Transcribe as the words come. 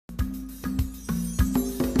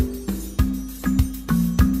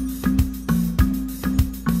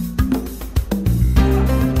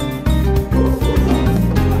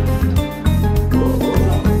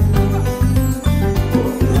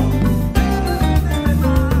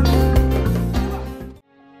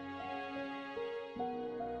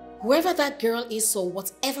whoever that girl is or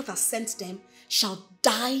whatever that sent them shall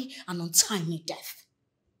die an untimely death.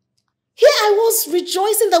 Here I was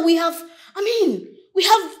rejoicing that we have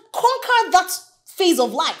conquered that phase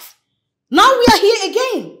of life. Now we are here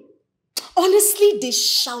again. Honestly, they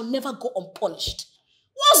shall never go unpunished.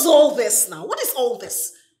 What's all this now? What is all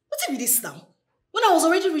this? What is this now? When I was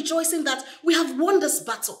already rejoicing that we have won this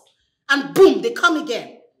battle, and boom, they come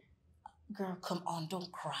again. Girl, come on, don't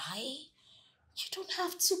cry. You don't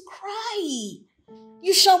have to cry.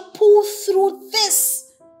 You shall pull through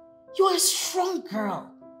this. You're a strong girl.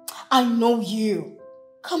 I know you.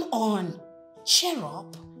 Come on, cheer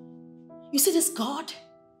up. You see this God?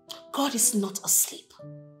 God is not asleep.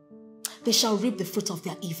 They shall reap the fruit of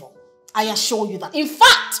their evil. I assure you that. In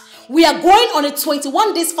fact, we are going on a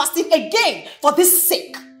 21 days fasting again for this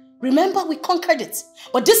sake. Remember, we conquered it.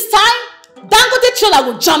 But this time, Dangote trailer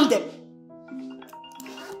will jam them.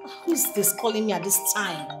 Who's this calling me at this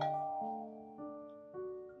time?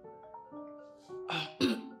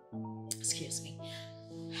 Excuse me.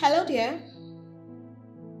 Hello, dear.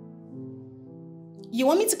 You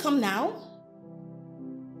want me to come now?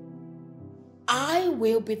 I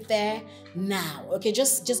will be there now. Okay,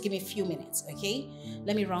 just give me a few minutes, okay?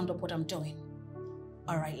 Let me round up what I'm doing.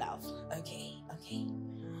 All right, love. Okay.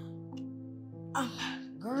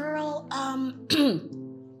 Girl,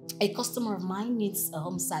 a customer of mine needs a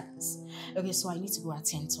home service. Okay, so I need to go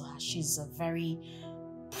attend to her. She's a very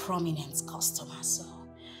prominent customer, so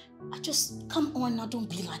come on now, don't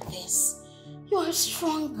be like this. You're a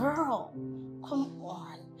strong girl. Come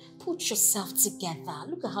on, put yourself together.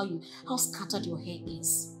 Look at how scattered your hair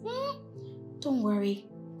is. Don't worry.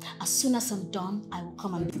 As soon as I'm done, I will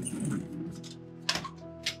come and...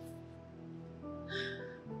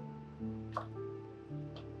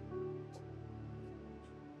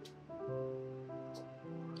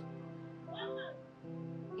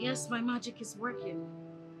 Yes, my magic is working.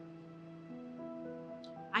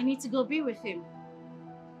 I need to go be with him.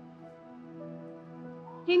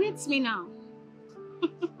 He needs me now.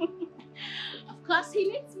 Of course he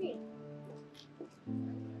needs me.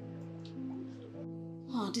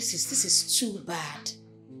 Oh, this is too bad.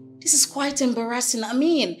 This is quite embarrassing. I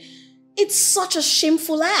mean, it's such a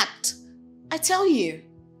shameful act. I tell you.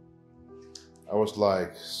 I was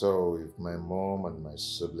like, so if my mom and my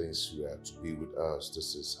siblings were to be with us,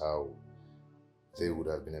 this is how they would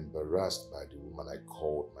have been embarrassed by the woman I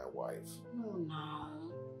called my wife. Oh no.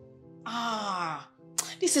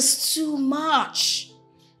 This is too much.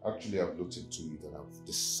 Actually, I've looked into it and I've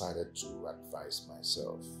decided to advise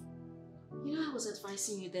myself. You know, I was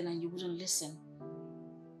advising you then and you wouldn't listen.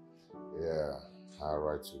 Yeah, how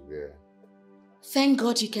right you were. Thank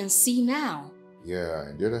God you can see now. Yeah,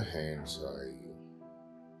 on the other hand,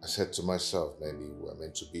 I said to myself, maybe we're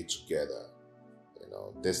meant to be together. You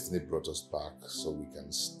know, destiny brought us back so we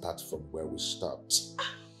can start from where we stopped.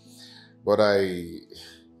 But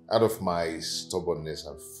out of my stubbornness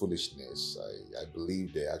and foolishness, I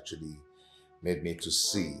believe they actually made me to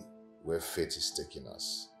see where fate is taking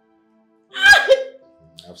us.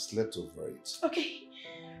 I've slept over it. Okay.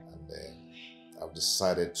 And then I've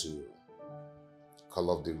decided to call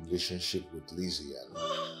off the relationship with Lizzie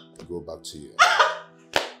and go back to you.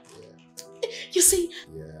 Yeah. You see?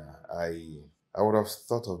 Yeah, I would have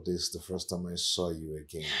thought of this the first time I saw you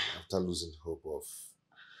again, after losing hope of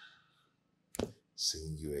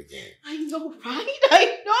seeing you again. I know, right?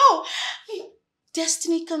 I know.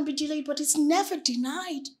 Destiny can be delayed, but it's never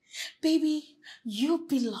denied. Baby, you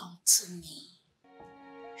belong to me.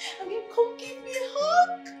 I mean, come give me a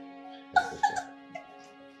hug.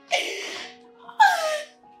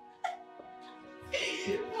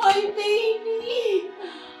 My baby.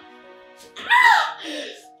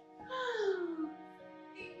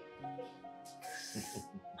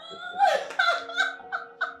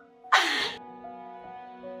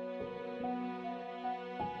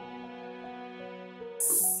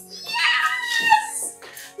 Yes!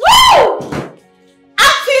 Woo! I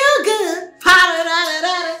feel good.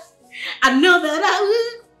 I know that I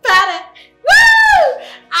will. Woo!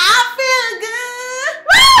 I feel good.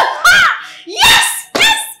 Woo! Ha! Yes!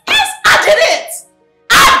 I did it!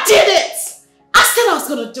 I said I was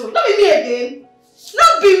gonna do it. Not be me again.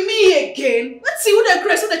 Not be me again. Let's see who they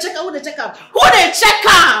grace, who they check out.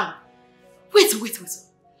 Wait.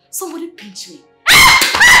 Somebody pinch me.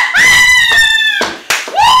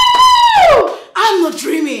 Woo! I'm not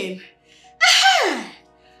dreaming.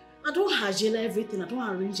 I don't haggle everything. I don't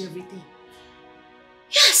arrange everything.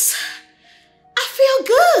 Yes. I feel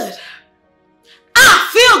good.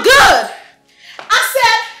 I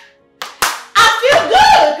said, I feel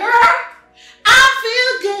good, girl. I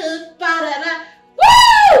feel good. Ba-da-da.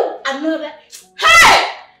 Woo!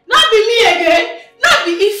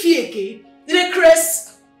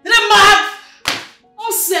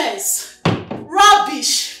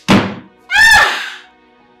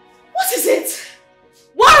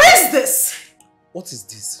 What is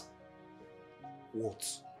this? What?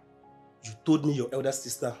 You told me your elder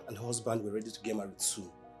sister and her husband were ready to get married soon.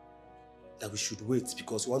 That we should wait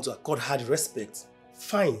because we want to accord her the respect.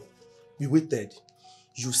 Fine. We waited.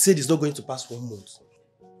 You said it's not going to pass 1 month.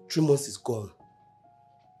 3 months is gone.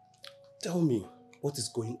 Tell me, what is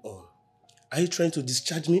going on? Are you trying to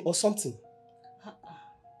discharge me or something?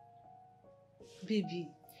 Baby,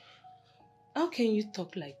 how can you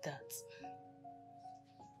talk like that?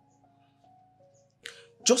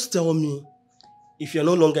 Just tell me, if you're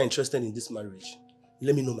no longer interested in this marriage,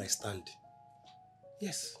 let me know my stand.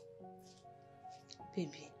 Yes.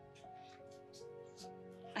 Baby,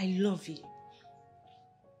 I love you.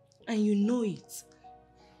 And you know it.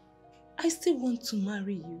 I still want to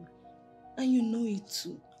marry you. And you know it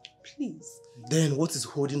too. Please. Then what is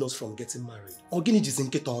holding us from getting married?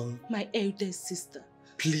 My eldest sister.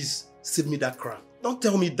 Please, save me that crap. Don't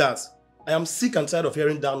tell me that. I am sick and tired of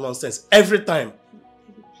hearing that nonsense every time.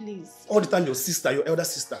 Baby, please. All the time your sister, your elder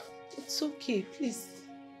sister. It's okay, please.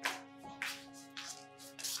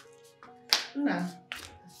 Nah.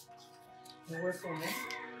 You're welcome, eh?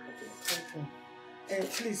 Welcome.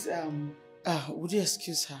 Please, would you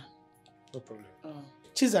excuse her? No problem.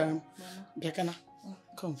 Chizaram, Biakana,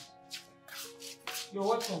 come. You're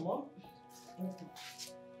welcome, Mom.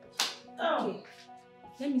 Okay.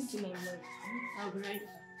 Let me see my mom. I'll be right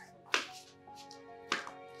back.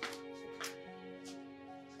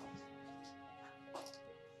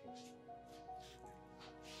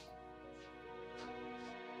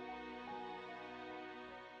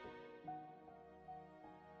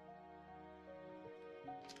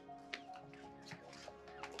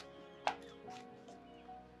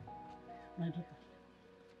 My daughter.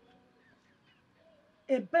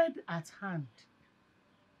 A bed at hand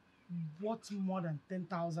worth more than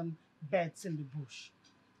 10,000 beds in the bush.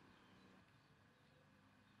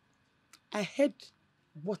 I heard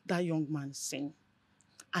what that young man is saying.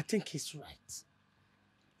 I think he's right.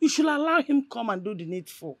 You should allow him come and do the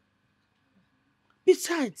needful.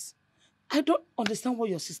 Besides, I don't understand what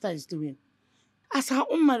your sister is doing. As her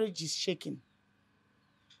own marriage is shaking,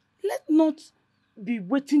 let not be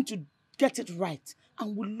waiting to get it right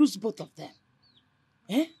and we'll lose both of them.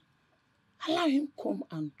 Eh? Allow him come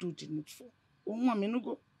and do the needful.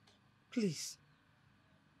 Menugo, please.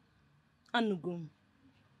 Anugo.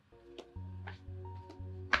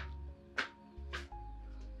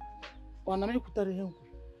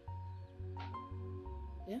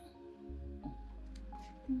 Yeah?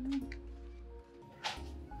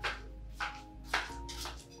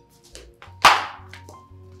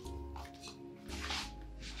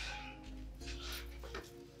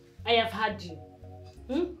 I have had you.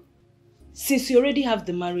 Since you already have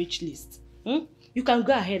the marriage list, you can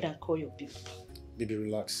go ahead and call your people. Baby,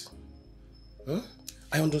 relax.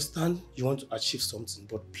 I understand you want to achieve something,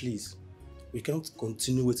 but please, we cannot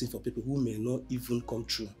continue waiting for people who may not even come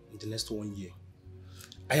true in the next 1 year.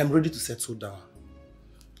 I am ready to settle down.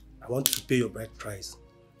 I want to pay your bride price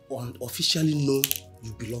and officially know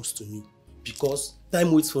you belong to me because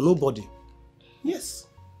time waits for nobody. Yes.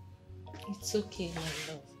 It's okay,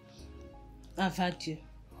 my love. I've had you.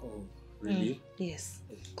 Oh, really? Yes.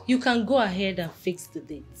 You can go ahead and fix the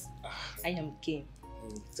dates. I am game.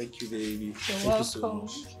 Oh, thank you, baby. You're thank welcome. you so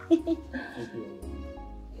much. Thank you.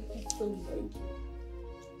 Thank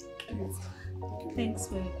you. Thanks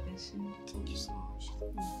for the question. Thank you so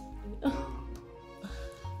much.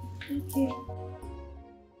 Okay.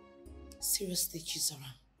 Seriously,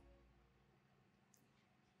 Chizaram.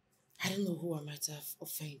 I don't know who I might have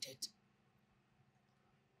offended.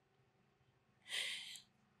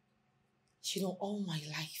 You know, all my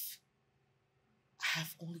life, I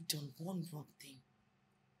have only done one wrong thing.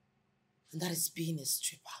 And that is being a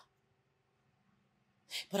stripper.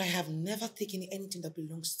 But I have never taken anything that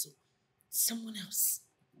belongs to someone else.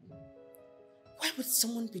 Why would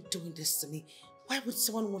someone be doing this to me? Why would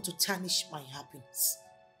someone want to tarnish my happiness?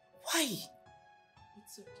 Why?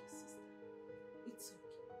 It's okay, sister. It's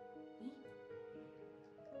okay.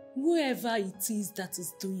 Whoever it is that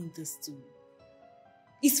is doing this to me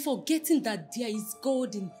is forgetting that there is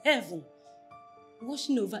God in heaven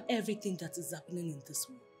watching over everything that is happening in this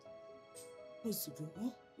world.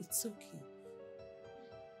 Ozubo, it's okay.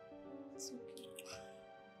 It's okay.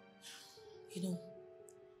 You know,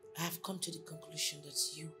 I have come to the conclusion that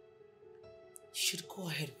you should go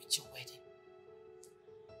ahead with your wedding.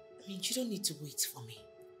 I mean, you don't need to wait for me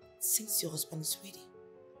since your husband is ready.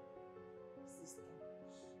 Sister,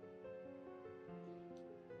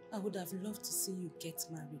 I would have loved to see you get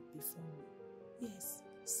married before me. Yes,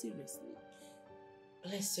 seriously.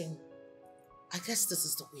 Listen, I guess this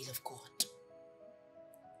is the will of God.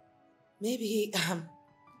 maybe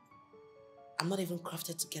I'm not even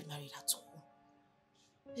crafted to get married at all.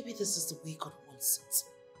 Maybe this is the way God wants it.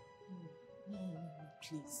 No,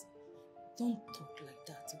 please. Don't talk like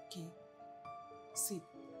that, okay? See,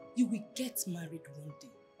 you will get married one day.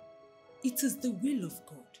 It is the will of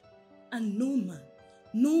God. And no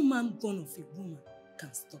man born of a woman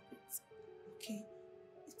can stop it. Okay?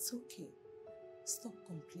 It's okay. Stop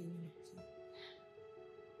complaining, okay?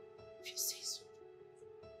 If you say so.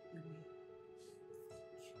 You will.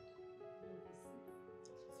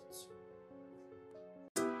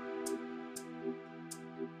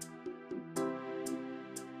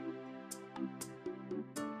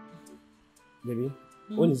 Baby,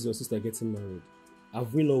 when is your sister getting married?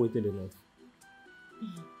 Have we not waited enough?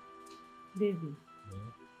 Baby,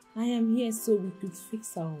 I am here so we could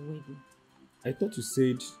fix our wedding. I thought you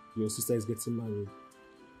said your sister is getting married,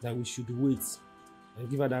 that we should wait and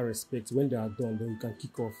give her that respect. When they are done, then we can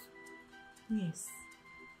kick off. Yes,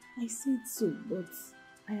 I said so, but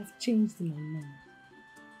I have changed my mind.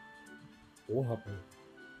 What happened?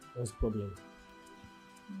 What's the problem?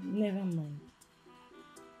 Never mind.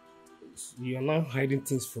 You are now hiding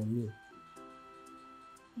things from me.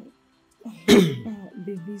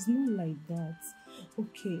 Baby, it's not like that.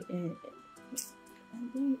 Okay,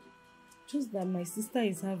 just that my sister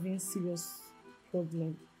is having serious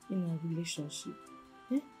problem in our relationship.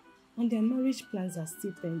 And their marriage plans are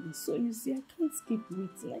still pending. So you see, I can't keep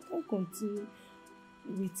waiting. I can't continue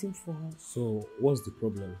waiting for her. So, what's the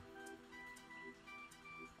problem?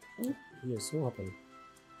 Hmm? Yes, what happened?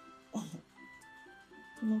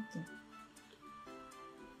 Nothing.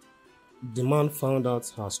 The man found out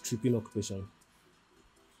her stripping occupation.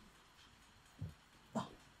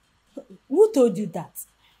 Who told you that?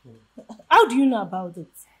 How do you know about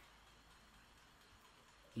it?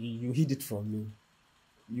 You hid it from me.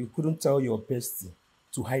 You couldn't tell your bestie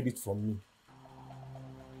to hide it from me.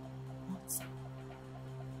 What?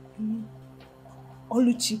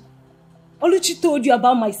 Oluchi? Oluchi told you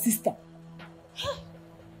about my sister?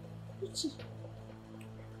 Oluchi?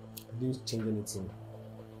 I didn't change anything.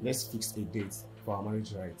 Let's fix a date for our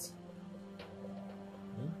marriage rights.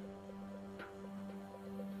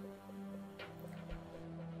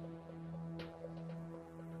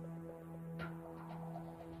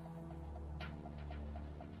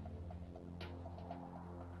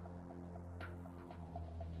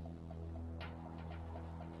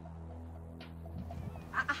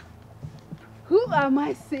 Who am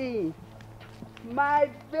I saying? My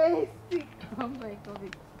bestie. Oh my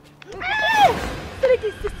God.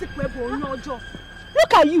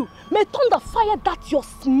 Look at you. May thunder fire that your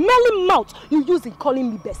smelling mouth you use in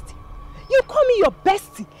calling me bestie. You call me your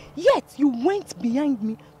bestie, yet you went behind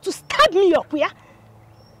me to stab me up, yeah?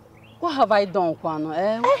 What have I done,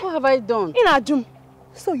 Kwano? What have I done? Inajum,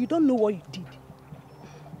 so you don't know what you did.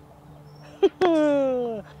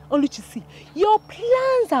 Oluchi, your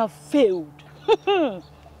plans have failed.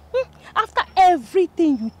 After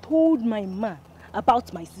everything you told my man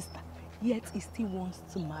about my sister, yet he still wants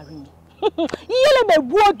to marry me.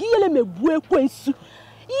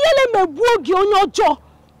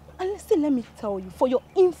 And listen, let me tell you, for your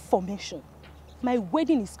information, my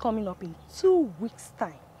wedding is coming up in 2 weeks'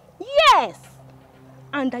 time. Yes!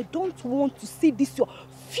 And I don't want to see this your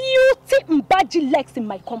filthy mbaji legs in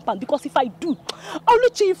my compound, because if I do,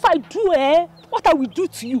 Oluchi, if I do, what I will do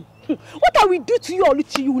to you? What I will do to you,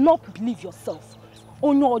 Oluchi, you will not believe yourself.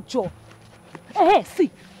 On your jaw.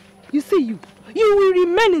 See, you see you will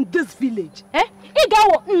remain in this village. Hey, you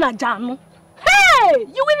will remain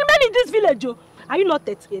in this village. Are you not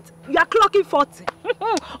 38? You are clocking 40.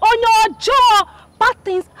 On your jaw, bad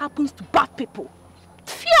things happens to bad people.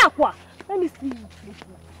 Let me see you, please.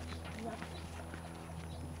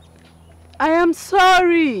 I am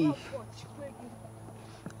sorry.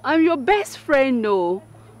 I'm your best friend, no.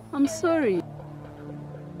 I'm sorry.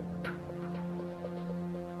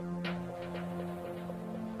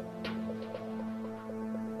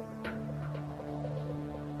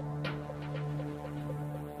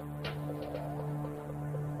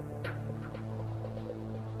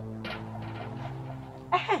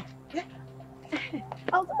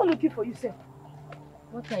 I was not looking for you, sir.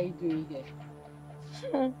 What are you doing here?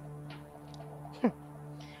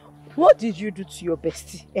 What did you do to your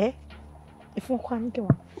bestie,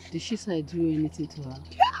 Did she say do anything to her?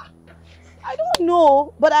 Yeah, I don't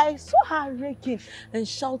know, but I saw her raking and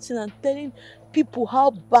shouting and telling people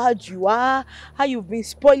how bad you are, how you've been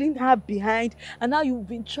spoiling her behind, and how you've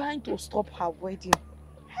been trying to stop her wedding.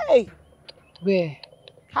 Hey! Where?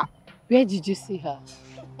 Where did you see her?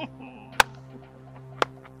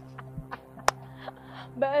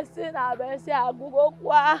 Bestie na Bestie agugo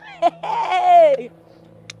kwa. Hey,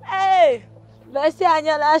 hey, Bestie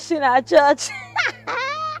anyala shina church.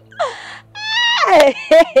 Hey,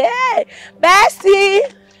 hey, Bestie,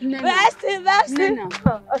 Nena. Bestie. Nena.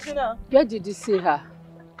 Ashina. Where did you see her?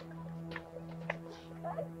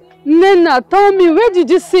 Nena, tell me, where did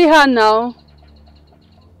you see her now?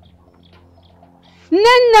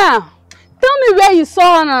 Nena, tell me where you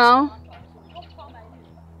saw her now.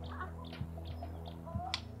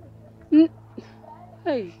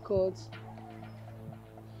 Hey, God.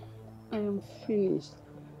 I am finished.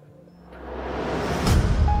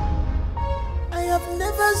 I have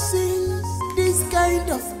never seen this kind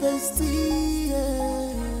of bestie.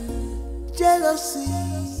 Jealousy,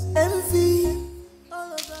 envy.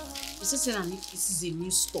 You see, saying this is a new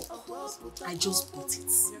stock. I just bought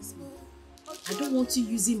it. I don't want you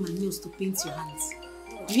using my nails to paint your hands.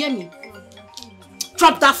 You hear me?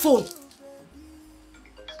 Drop that phone.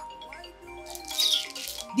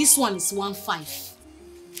 This one is 1.5.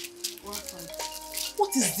 1.5.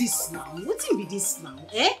 What is this now? What can be this now?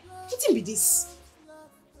 Eh? What can be this?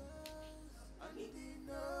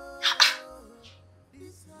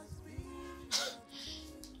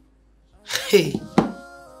 Hey,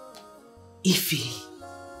 Ify.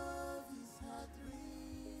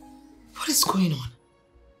 What is going on?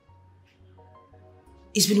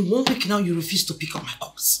 It's been 1 week now you refuse to pick up my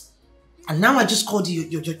calls. And now I just called you,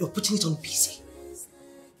 you're putting it on busy.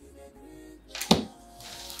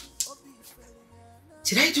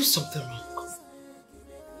 Did I do something wrong?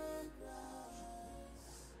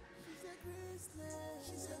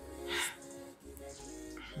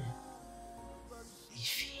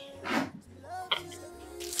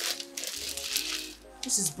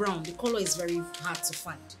 This is brown. The color is very hard to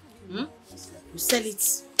find. Hmm? You sell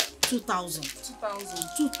it 2,000. 2,000.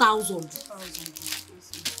 2,000.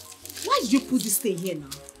 Why did you put this thing here now?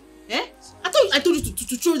 Eh? I told you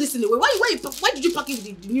to throw this thing away. Why did you pack it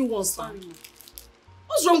with the new ones? Sorry.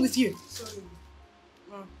 What's wrong with you? Sorry.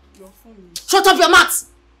 Your phone. Shut up your mouth!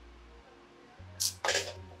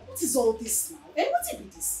 What is all this now? Eh? What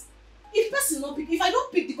is this? If I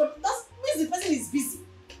don't pick the call, that means the person is busy.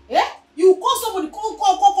 Eh? You call somebody, call,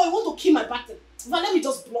 you want to kill my battle. Let me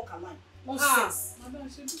just block a line. Nonsense.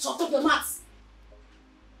 Shut up your mouth.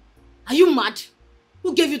 Are you mad?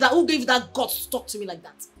 Who gave you that guts to talk to me like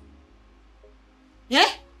that? Yeah?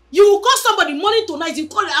 You will call somebody morning to night, you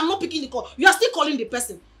call it, I'm not picking the call. You are still calling the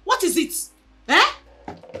person. What is it? Eh?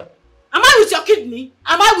 Am I with your kidney?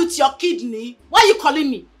 Am I with your kidney? Why are you calling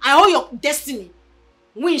me? I owe your destiny.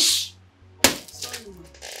 Winch. Sorry.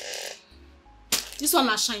 This one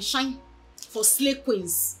is shine for slay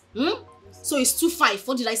queens. Hmm? So it's 2.5.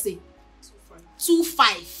 What did I say?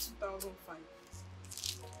 2.5. 2005.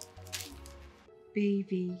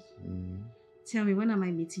 Baby, tell me, when am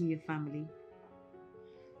I meeting your family?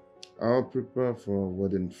 I'll prepare for a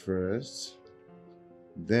wedding first.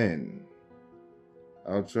 Then,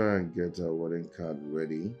 I'll try and get a wedding card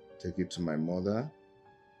ready. Take it to my mother.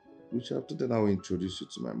 Which after then, I'll introduce you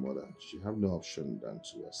to my mother. She have no option than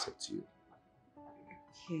to accept you.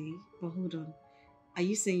 Okay, but hold on. Are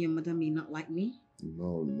you saying your mother may not like me?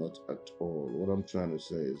 No, not at all. What I'm trying to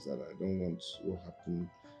say is that I don't want what happened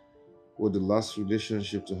with the last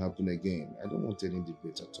relationship to happen again. I don't want any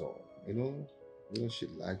debate at all. You know, whether she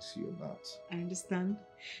likes you or not. I understand.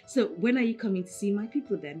 So when are you coming to see my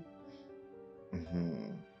people then?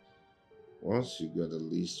 Once you get a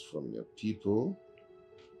list from your people,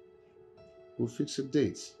 we'll fix a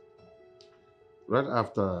date. Right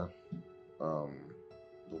after the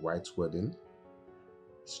white wedding,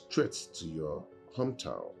 straight to your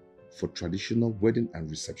hometown for traditional wedding and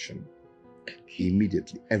reception.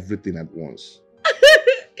 Immediately, everything at once.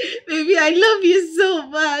 Baby, I love you so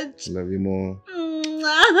much. Love you more.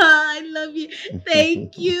 I love you.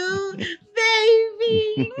 Thank you,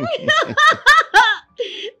 baby.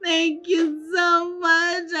 Thank you so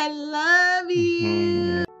much. I love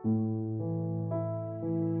you.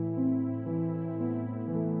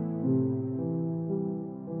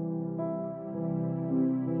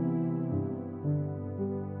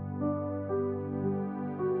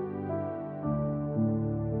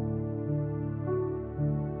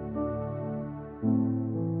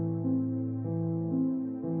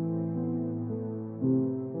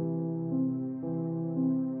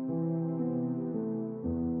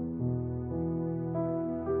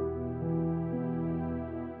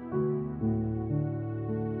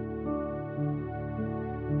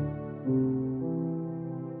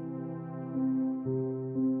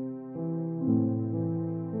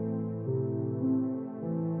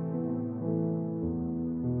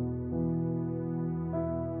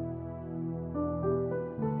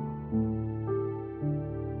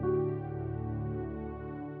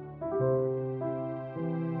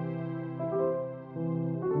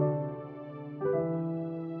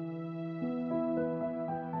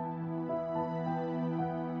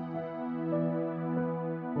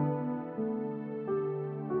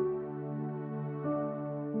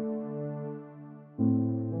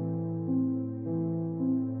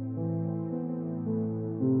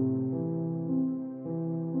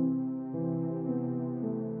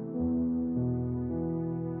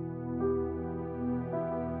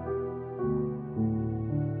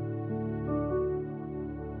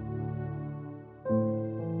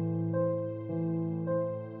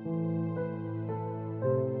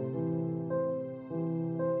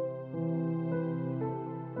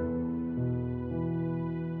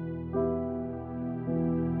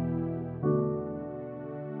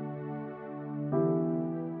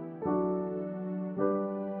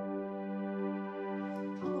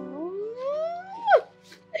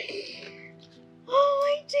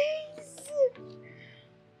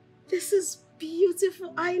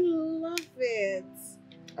 Oh, I love it.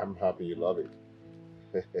 I'm happy you love it.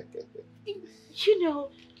 You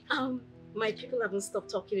know, my people haven't stopped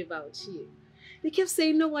talking about you. They kept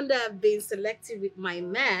saying, no wonder I've been selective with my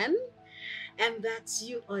man, and that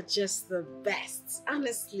you are just the best,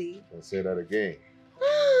 honestly. And say that again.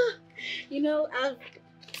 You know,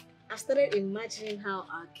 I've started imagining how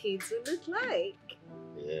our kids will look like.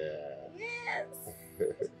 Yeah. Yes.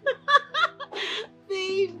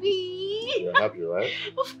 Baby. You're happy, right?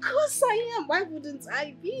 Of course I am. Why wouldn't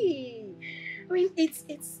I be? I mean, it's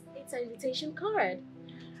an invitation card.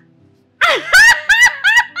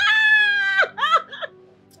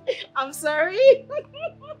 I'm sorry.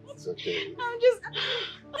 It's okay. I'm just.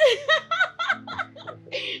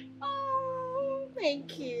 Oh,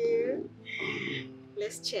 thank you.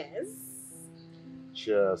 Let's cheers.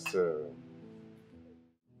 Cheers to...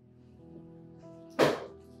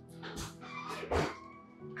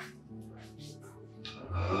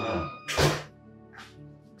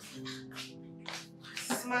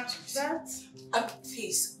 That?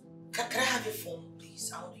 Please, can I have your phone,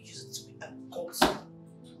 please? I want to use it to call someone.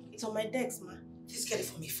 It's on my desk, ma. Please get it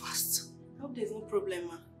for me fast. I hope there's no problem,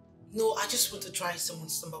 ma. No, I just want to try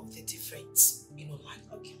someone's number with a different, line.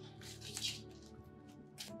 Okay, thank you.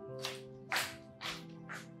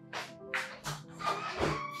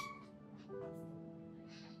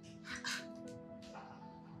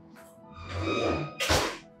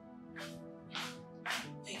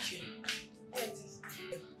 Thank you.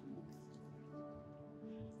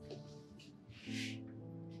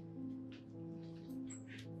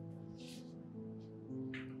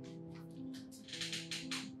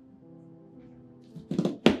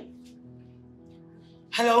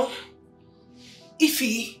 Hello?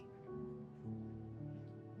 Ify?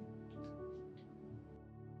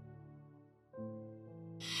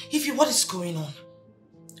 Ify, what is going on?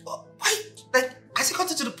 Why? Has it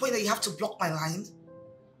gotten to the point that you have to block my line?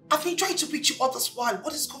 I've been trying to reach you all this while.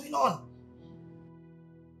 What is going on?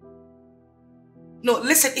 No,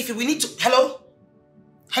 listen, Ify, we need to... Hello?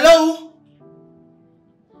 Hello?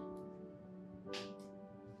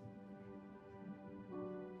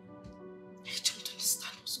 I don't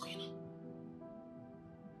understand what's going on.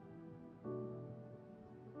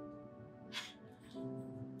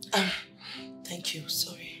 Thank you.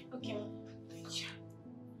 Sorry. Okay, ma. Thank you.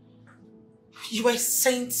 You were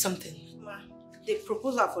saying something. Ma, the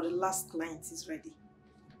proposal for the last client is ready.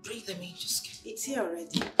 Bring them in, just get it. It's here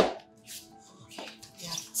already. Okay,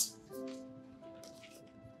 yeah.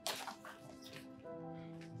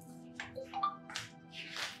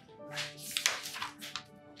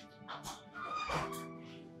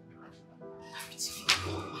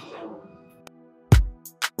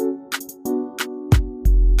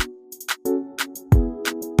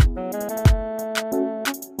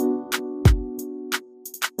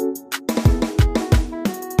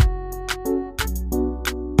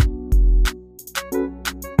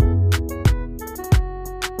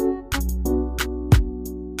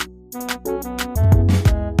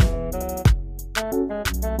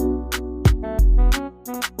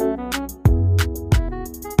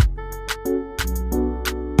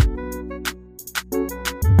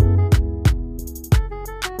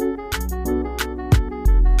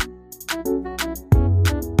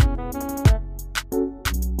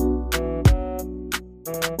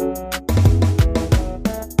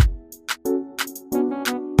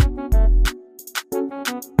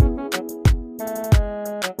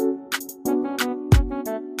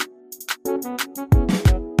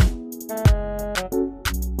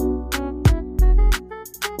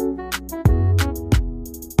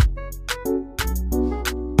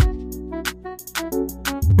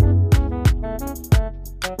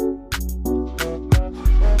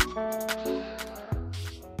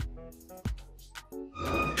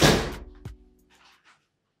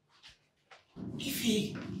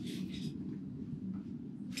 Ify,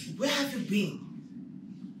 where have you been?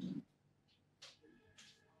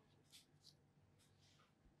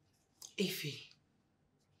 Ify.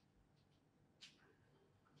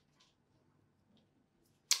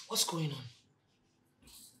 What's going on?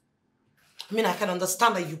 I mean, I can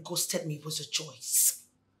understand that you ghosted me. It was your choice.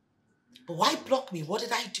 But why block me? What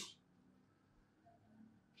did I do?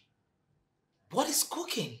 What is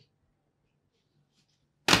cooking?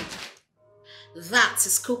 That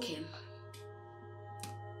is cooking.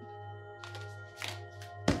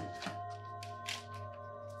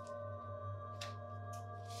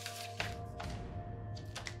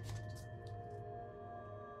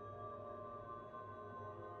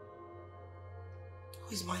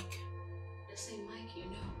 Who is Mike? The same Mike you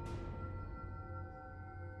know.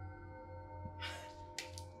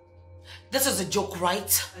 This is a joke,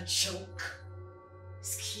 right? A joke?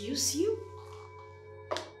 Excuse you?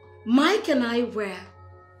 Mike and I were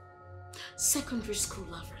secondary school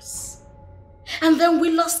lovers. And then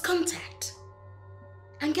we lost contact.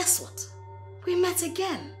 And guess what? We met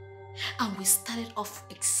again. And we started off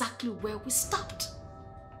exactly where we stopped.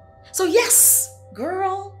 So yes,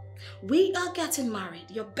 girl, we are getting married.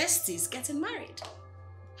 Your bestie is getting married.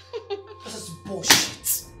 This is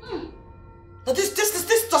bullshit. Now this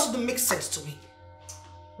doesn't make sense to me.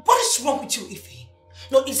 What is wrong with you, Ife?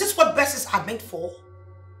 No, is this what besties are meant for?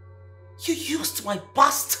 You used my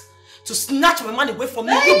past to snatch my money away from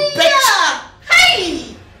me, you bitch!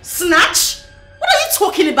 Hey! Snatch? What are you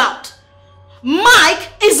talking about? Mike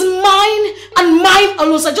is mine and mine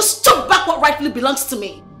alone, so I just took back what rightfully belongs to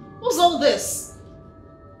me. What's all this?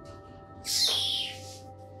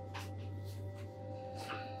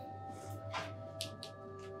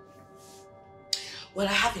 Well,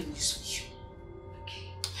 I have a news for you. Okay.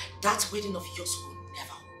 That wedding of yours will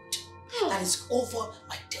never hold. That is over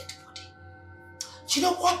my dead body. You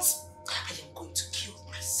know what? I am going to kill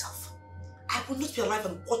myself. I will not be alive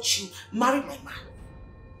and watch you marry my man.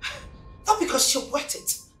 Not because you're worth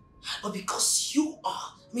it, but because you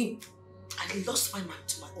are. I lost my man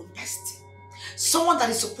to my own bestie. Someone that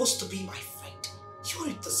is supposed to be my friend. You're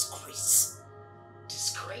a disgrace.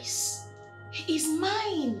 Disgrace? He is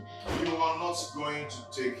mine. You are not going to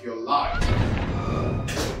take your life.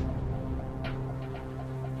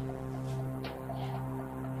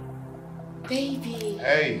 Baby.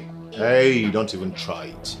 Hey, don't even try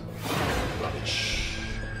it. Rubbish.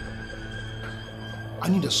 I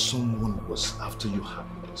knew that someone was after your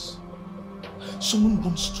happiness. Someone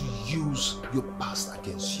wants to use your past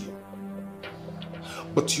against you.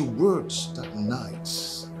 But your words that night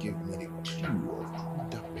gave me a clue of who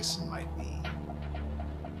that person might be.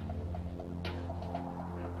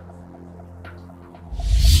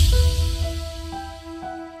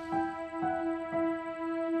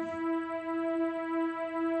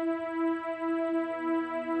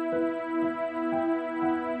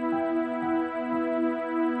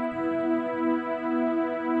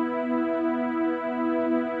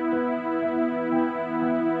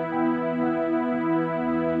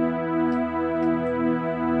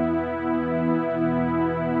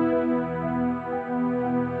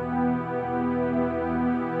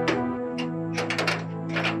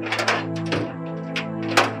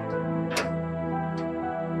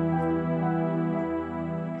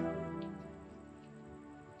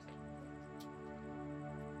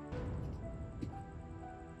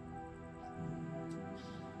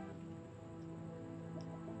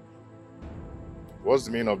 What's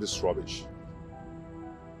the meaning of this rubbish?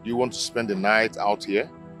 Do you want to spend the night out here?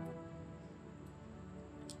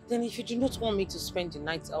 Then if you do not want me to spend the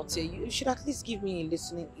night out here, you should at least give me a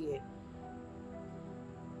listening ear.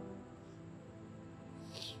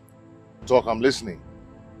 Talk, I'm listening.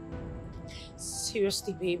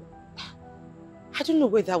 Seriously, babe. I don't know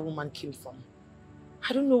where that woman came from.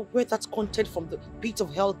 I don't know where that content from the pit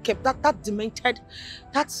of hell kept. That demented,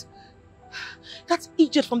 that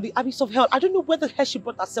idiot from the abyss of hell. I don't know where the hell she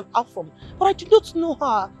brought herself out from. But I do not know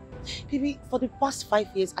her. Baby, for the past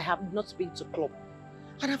 5 years, I have not been to club.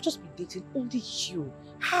 And I've just been dating only you.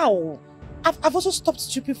 How? I've also stopped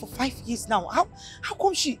stripping for 5 years now. How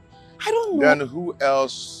come she... I don't know. Then who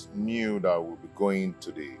else knew that we'll be going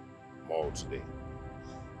to the mall today?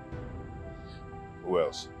 Who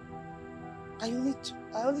else? I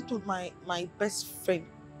only told my best friend,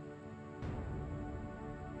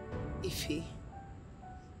 Ife.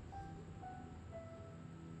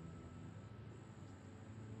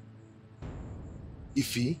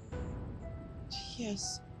 Ife?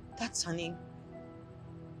 Yes, that's her name.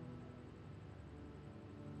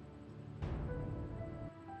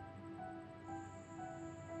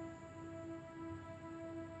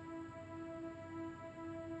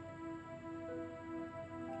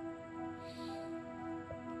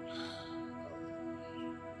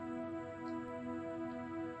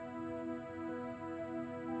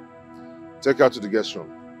 Take her to the guest room.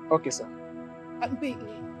 Okay, sir.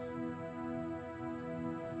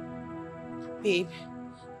 Babe,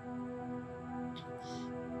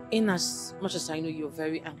 in as much as I know you're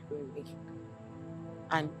very angry with me,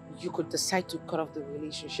 and you could decide to cut off the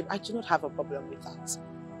relationship, I do not have a problem with that.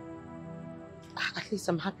 At least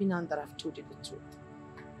I'm happy now that I've told you the truth.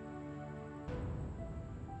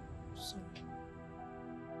 So,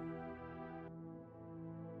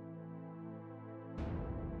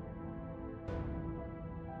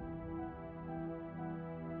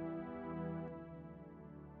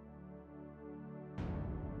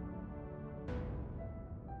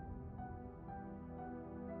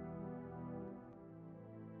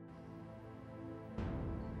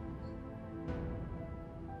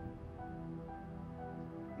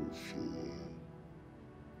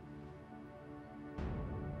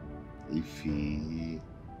 Ify.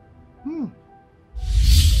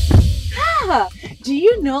 Ah, do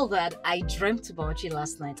you know that I dreamt about you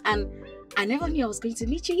last night and I never knew I was going to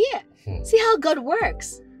meet you here? See how God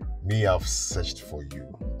works. Me, I've searched for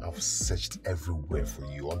you. I've searched everywhere for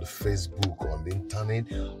you. On the Facebook, on the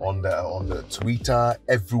internet, on the Twitter,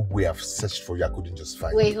 everywhere I've searched for you. I couldn't just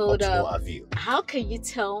find you. Wait, hold up. up. No avail. How can you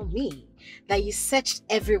tell me that you searched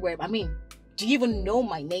everywhere? I mean, do you even know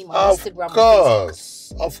my name on Instagram?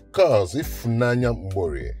 Of course. If Nanya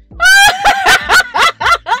Mbori.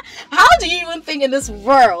 How do you even think in this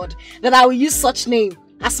world that I will use such name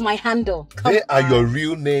as my handle? They are your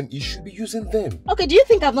real name. You should be using them. Okay, do you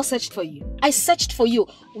think I've not searched for you? I searched for you.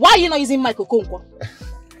 Why are you not using my Kokonkwo?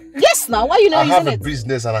 Yes, now. Why are you not using it? I have a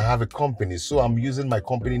business and I have a company, so I'm using my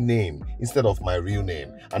company name instead of my real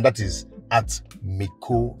name. And that is at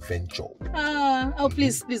Miko Venture.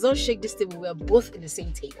 Please don't shake this table. We're both in the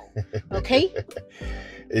same table. Okay?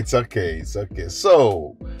 It's okay.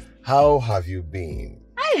 So, how have you been?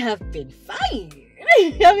 I have been fine.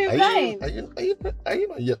 Have you fine? Are you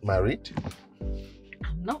not yet married?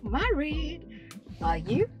 I'm not married. Are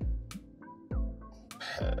you?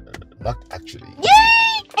 Not actually.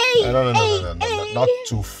 Yay! Hey, no. Hey. Not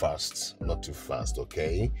too fast. Not too fast,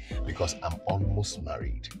 okay? Because I'm almost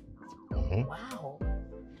married. Wow.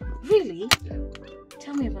 Really? Yeah.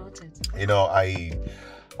 Tell me about it. You know,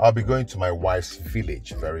 I'll be going to my wife's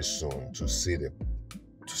village very soon to see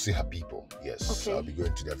her people. Yes, okay. I'll be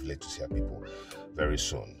going to their village to see her people very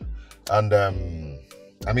soon. And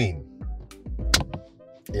I mean,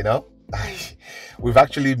 you know, we've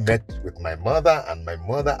actually met with my mother, and my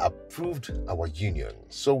mother approved our union.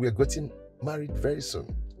 So we're getting married very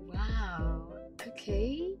soon. Wow.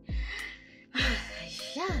 Okay.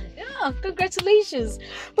 Yeah, congratulations.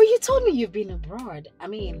 But you told me you've been abroad. I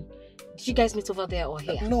mean, did you guys meet over there or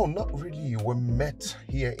here? No, not really. We met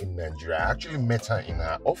here in Nigeria. I actually met her in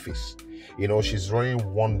her office. You know, she's running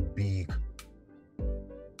one big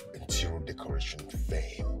interior decoration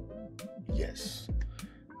firm. Yes.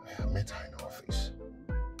 I met her in her office.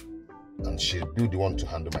 And she'll be the one to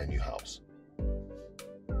handle my new house.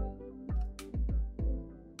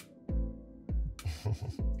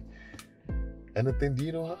 Anything? Do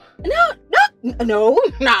you know her? No.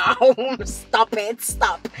 Stop it.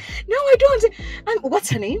 Stop. No, I don't. What's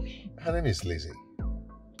her name? Her name is Lizzie.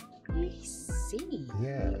 Lizzie?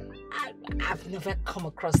 Yeah. I've never come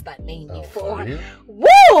across that name before. For real?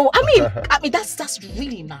 Whoa! I mean, that's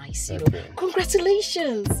really nice. You know.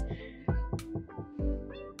 Congratulations.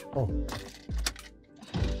 Oh.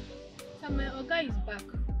 So my Oga is back.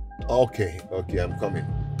 Okay, I'm coming.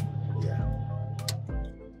 Yeah.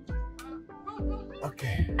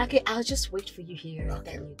 Okay, I'll just wait for you here.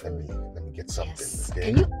 Okay, let me get something. Yes.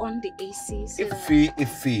 Okay? Can you on the AC? So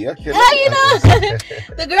Iffy. Okay. You know,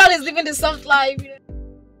 the girl is living the soft life. You know?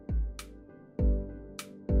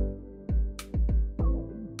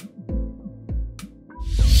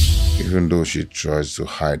 Even though she tries to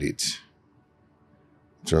hide it,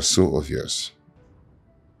 it was so obvious.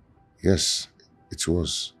 Yes, it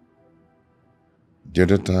was. The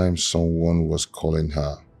other time someone was calling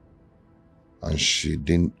her and she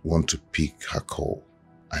didn't want to pick her call.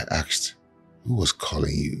 I asked, who was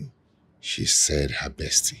calling you? She said her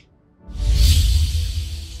bestie.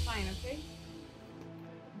 It's fine, okay?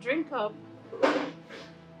 Drink up.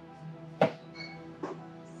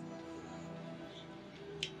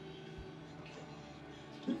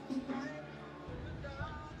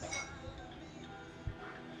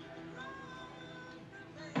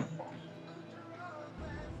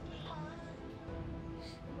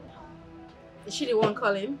 Is she the one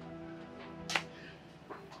calling?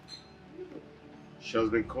 She has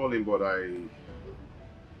been calling, but I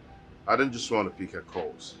didn't just want to pick her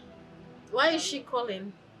calls. Why is she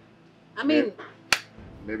calling? I mean...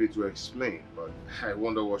 Maybe to explain, but I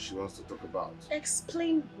wonder what she wants to talk about.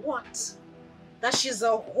 Explain what? That she's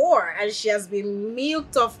a whore and she has been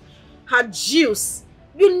milked of her juice.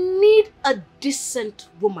 You need a decent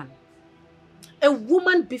woman. A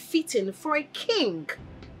woman befitting for a king.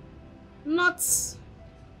 Not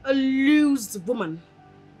a loose woman.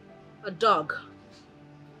 A dog.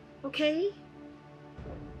 Okay?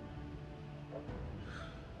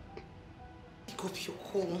 Pick up your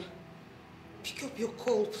call. Pick up your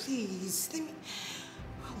call, please. Let me...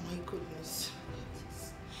 Oh my goodness.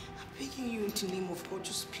 Please. I'm begging you in the name of God,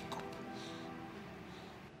 just pick up.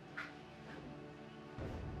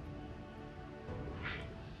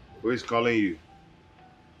 Who is calling you?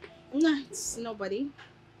 No, it's nobody.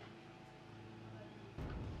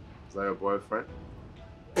 Is that your boyfriend?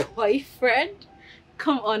 Boyfriend?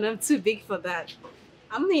 Come on, I'm too big for that.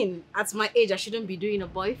 I mean, at my age, I shouldn't be doing a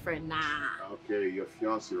boyfriend. Nah. Okay, your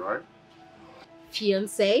fiancé, right?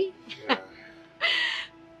 Fiancé? Yeah.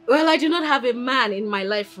 Well, I do not have a man in my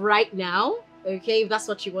life right now. Okay, if that's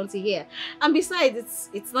what you want to hear. And besides,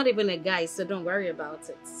 it's not even a guy, so don't worry about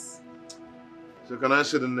it. So can I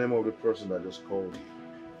say the name of the person that just called you?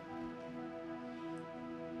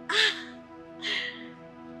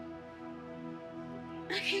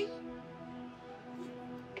 Okay.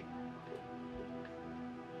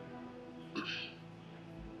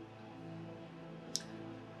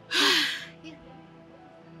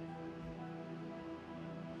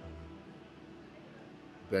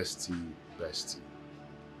 Bestie.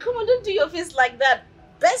 Come on, don't do your face like that.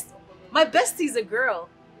 My bestie is a girl.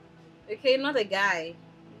 Okay, not a guy.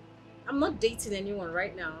 I'm not dating anyone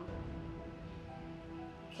right now.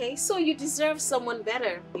 Okay, so you deserve someone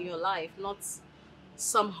better in your life, not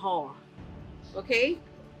some whore. Okay?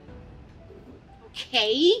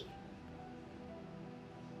 Okay?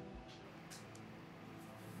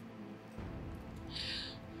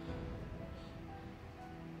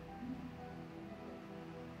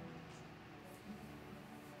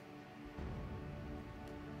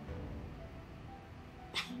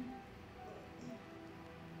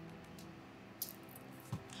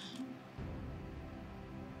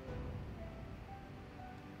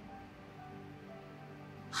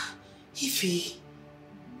 Ify,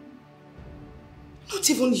 not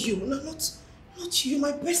even you, not you,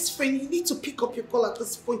 my best friend. You need to pick up your call at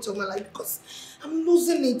this point of my life because I'm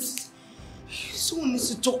losing it. Someone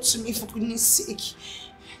needs to talk to me for goodness sake.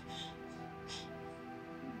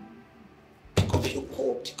 Pick up your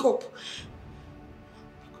call, pick up.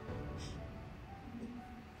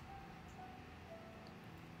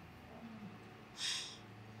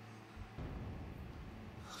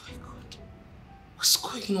 Oh my God, what's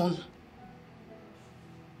going on?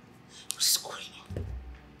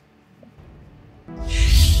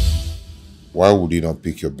 Why would you not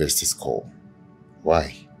pick your bestie's call?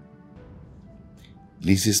 Why?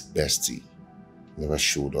 Lizzie's bestie never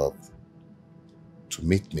showed up to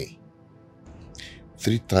meet me.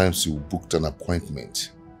 3 times you booked an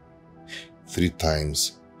appointment. 3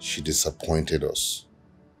 times she disappointed us.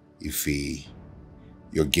 Ify,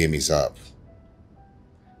 your game is up.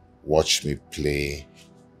 Watch me play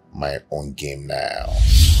my own game now.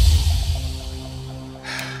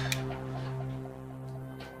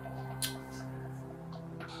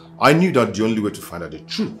 I knew that the only way to find out the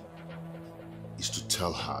truth is to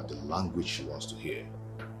tell her the language she wants to hear.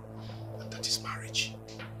 And that is marriage.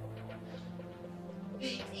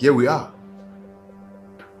 Here we are.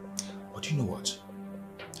 But you know what?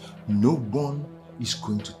 No one is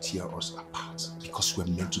going to tear us apart because we're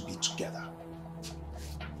meant to be together.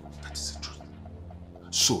 That is the truth.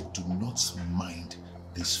 So do not mind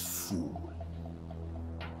this fool.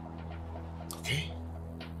 Okay?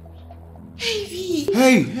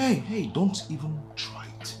 Hey, don't even try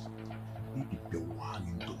it. Maybe be one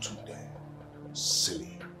into 2 there.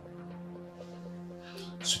 Silly.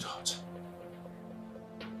 Sweetheart.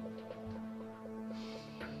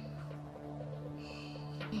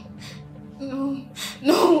 No.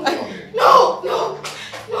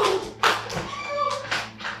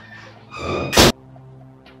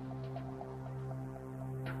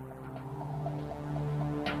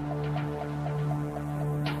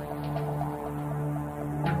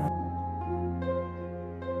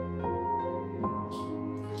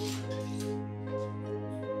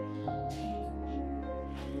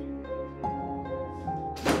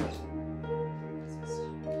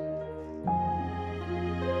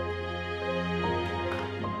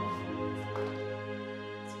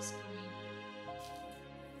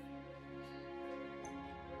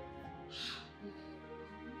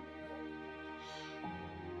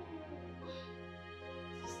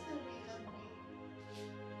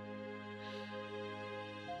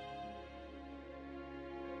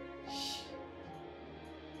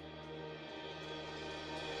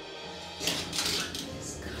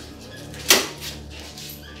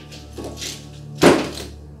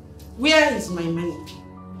 Where is my money?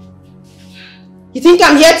 You think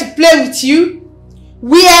I'm here to play with you?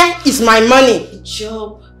 Where is my money? The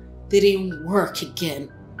job didn't work again.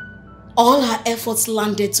 All her efforts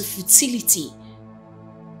landed to futility.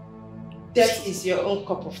 That is your own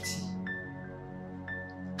cup of tea.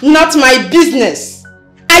 Not my business.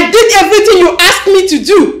 I did everything you asked me to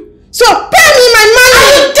do. So pay me my money!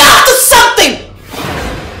 Are you deaf to something?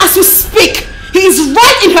 As we speak, he is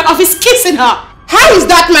right in her office kissing her. How is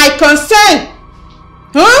that my concern?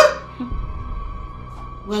 Huh?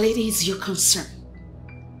 Well, it is your concern.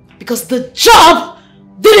 Because the job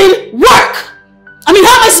didn't work.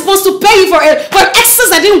 for an exercise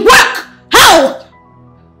that didn't work. How?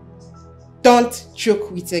 Don't joke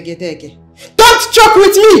with Egedege. Don't joke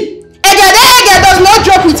with me! Egedege does not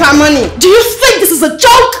joke with her money. Do you think this is a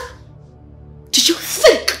joke? Do you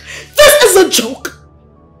think this is a joke?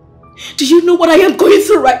 Do you know what I am going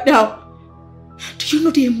through right now? Do you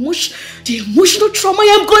know the emotional trauma I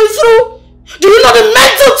am going through? Do you know the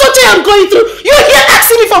mental torture I am going through? You're here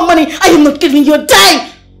asking me for money. I am not giving you a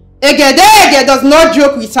dime. Egedege does not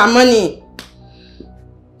joke with her money.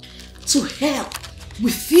 To hell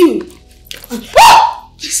with you.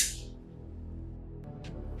 Please.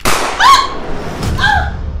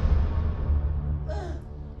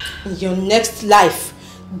 In your next life,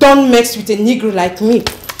 don't mix with a Negro like me.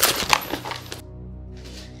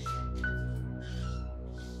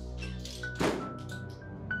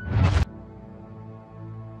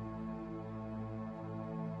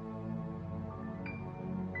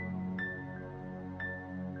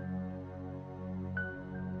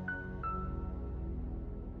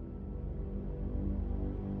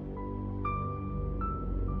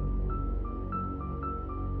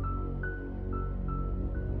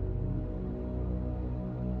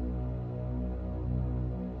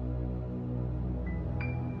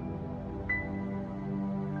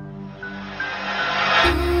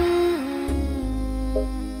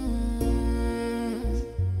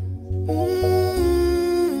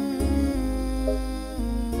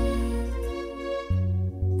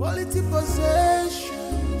 Quality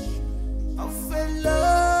possession of a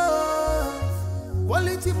love.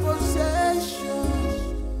 Quality possession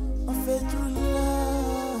of a true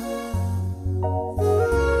love.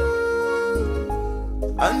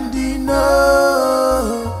 And you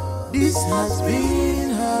know this has been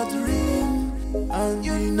her dream. And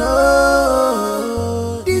you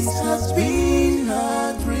know this has been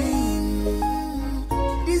her dream.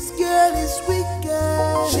 This girl is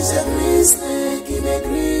wicked. She's a green snake in a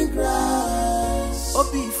green grass.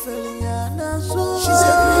 She's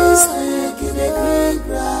a green snake in a green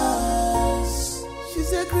grass.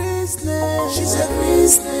 She's a green snake. She's a green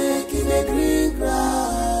snake in a green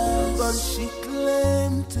grass. But she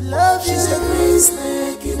claimed to love you. She's a green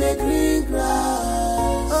snake in a green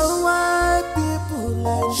grass. Oh, why people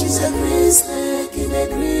like she's a green snake in a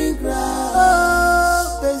green grass.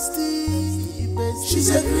 Oh, bestie, bestie. She's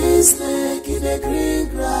a green snake in a green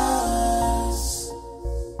grass.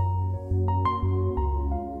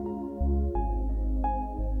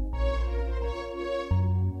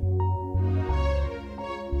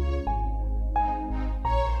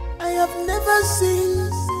 I have never seen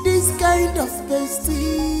this kind of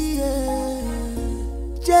bestie.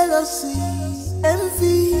 Jealousy,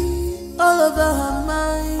 envy, all over her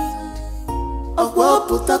mind.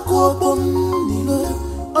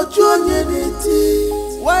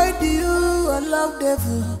 Why do you allow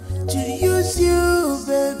devil to use you,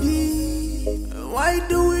 baby? Why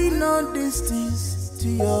do we know these things to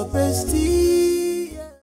your bestie?